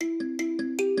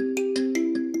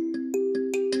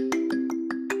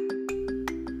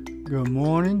Good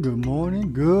morning, good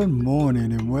morning, good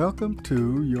morning, and welcome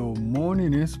to your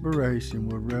morning inspiration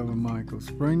with Reverend Michael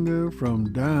Springer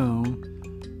from down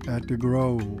at the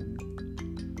Grove.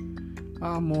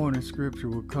 Our morning scripture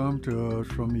will come to us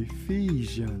from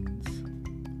Ephesians,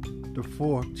 the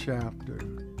 4th chapter,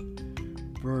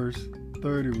 verse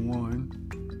 31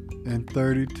 and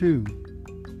 32.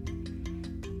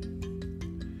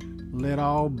 Let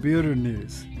all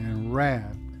bitterness and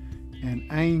wrath and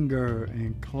anger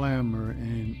and clamor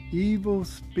and evil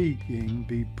speaking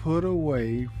be put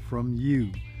away from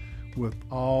you with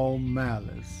all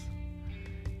malice.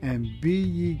 And be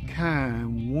ye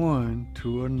kind one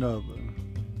to another,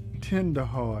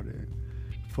 tender-hearted,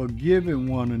 forgiving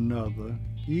one another,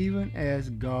 even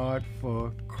as God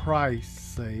for Christ's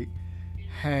sake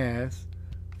has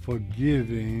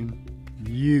forgiven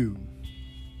you.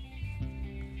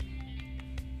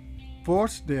 4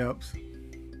 steps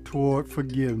toward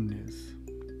forgiveness.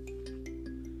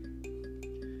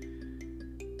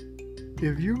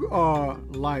 If you are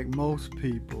like most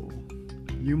people,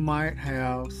 you might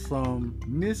have some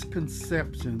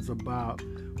misconceptions about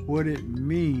what it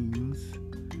means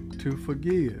to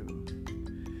forgive.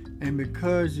 And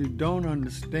because you don't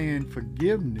understand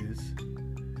forgiveness,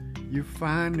 you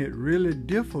find it really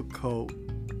difficult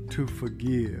to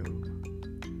forgive.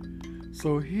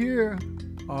 So here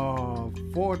are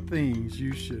 4 things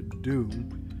you should do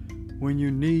when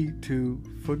you need to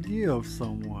forgive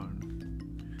someone.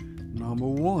 Number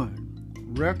 1,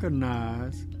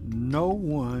 recognize no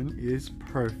one is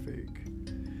perfect.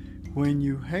 When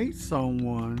you hate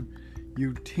someone,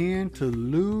 you tend to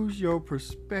lose your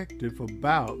perspective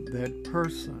about that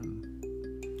person.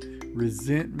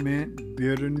 Resentment,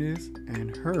 bitterness,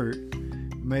 and hurt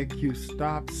make you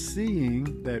stop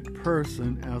seeing that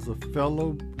person as a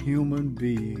fellow human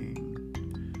being.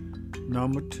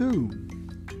 Number 2,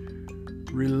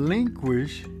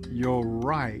 relinquish your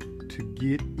right to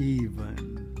get even.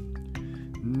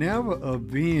 Never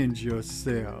avenge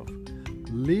yourself.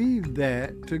 Leave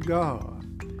that to God,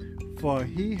 for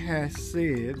He has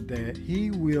said that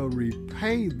He will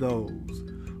repay those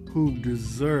who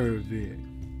deserve it.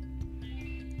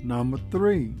 Number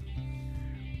 3,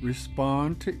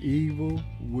 respond to evil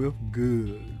with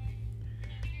good.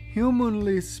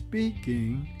 Humanly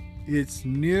speaking, it's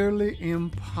nearly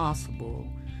impossible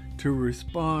to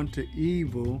respond to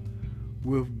evil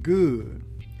with good,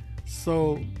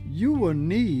 so you will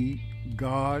need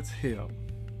God's help.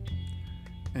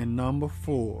 And number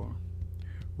 4,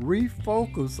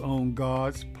 refocus on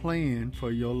God's plan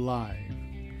for your life.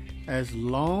 As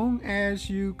long as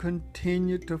you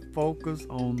continue to focus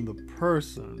on the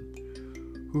person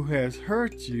who has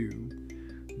hurt you,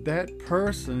 that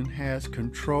person has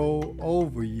control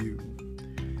over you.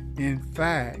 In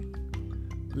fact,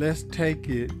 let's take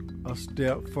it a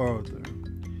step further.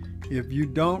 If you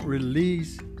don't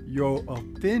release your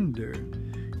offender,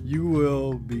 you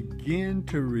will begin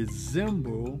to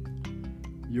resemble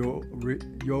your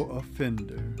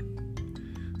offender.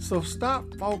 So stop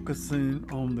focusing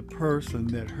on the person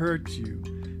that hurt you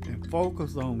and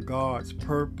focus on God's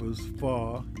purpose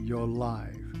for your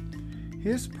life.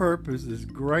 His purpose is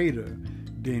greater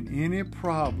than any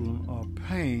problem or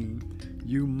pain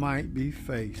you might be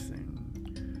facing.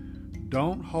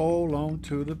 Don't hold on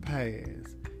to the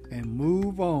past and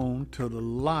move on to the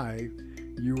life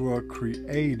you were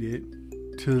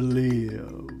created to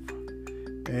live.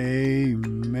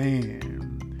 Amen.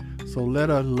 So let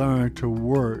us learn to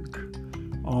work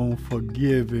on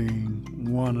forgiving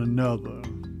one another.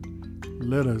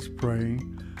 Let us pray.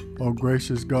 Oh,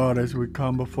 gracious God, as we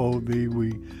come before Thee,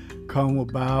 we come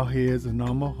with bowed heads and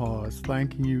humble hearts,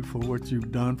 thanking You for what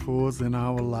You've done for us in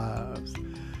our lives.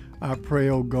 I pray,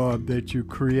 oh God, that You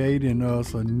create in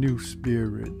us a new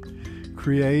spirit,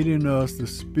 create in us the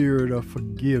spirit of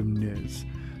forgiveness,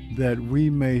 that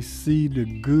we may see the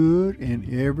good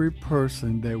in every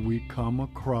person that we come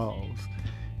across.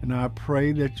 And I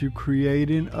pray that You create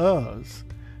in us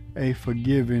a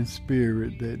forgiving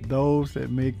spirit, that those that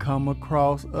may come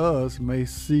across us may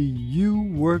see You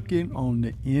working on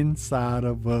the inside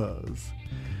of us.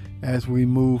 As we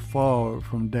move forward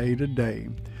from day to day,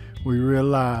 we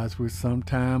realize we're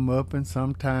sometime up and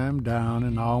sometime down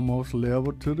and almost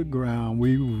level to the ground.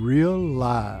 We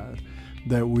realize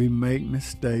that we make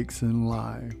mistakes in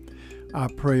life. I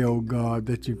pray, oh God,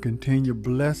 that You continue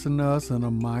blessing us in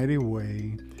a mighty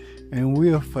way, and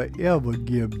we'll forever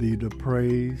give Thee the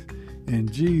praise. In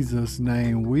Jesus'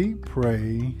 name we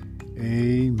pray.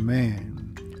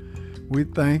 Amen. We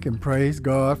thank and praise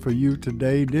God for you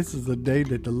today. This is a day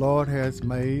that the Lord has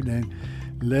made, and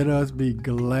let us be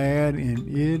glad in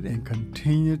it and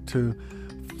continue to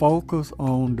focus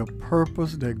on the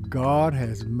purpose that God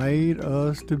has made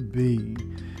us to be.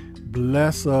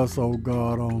 Bless us, O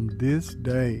God, on this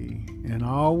day. And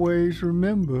always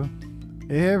remember,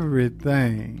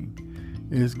 everything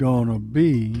is going to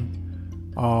be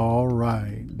all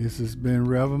right. This has been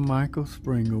Reverend Michael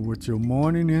Springer with your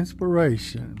morning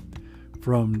inspiration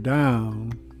from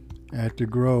down at the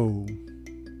Grove.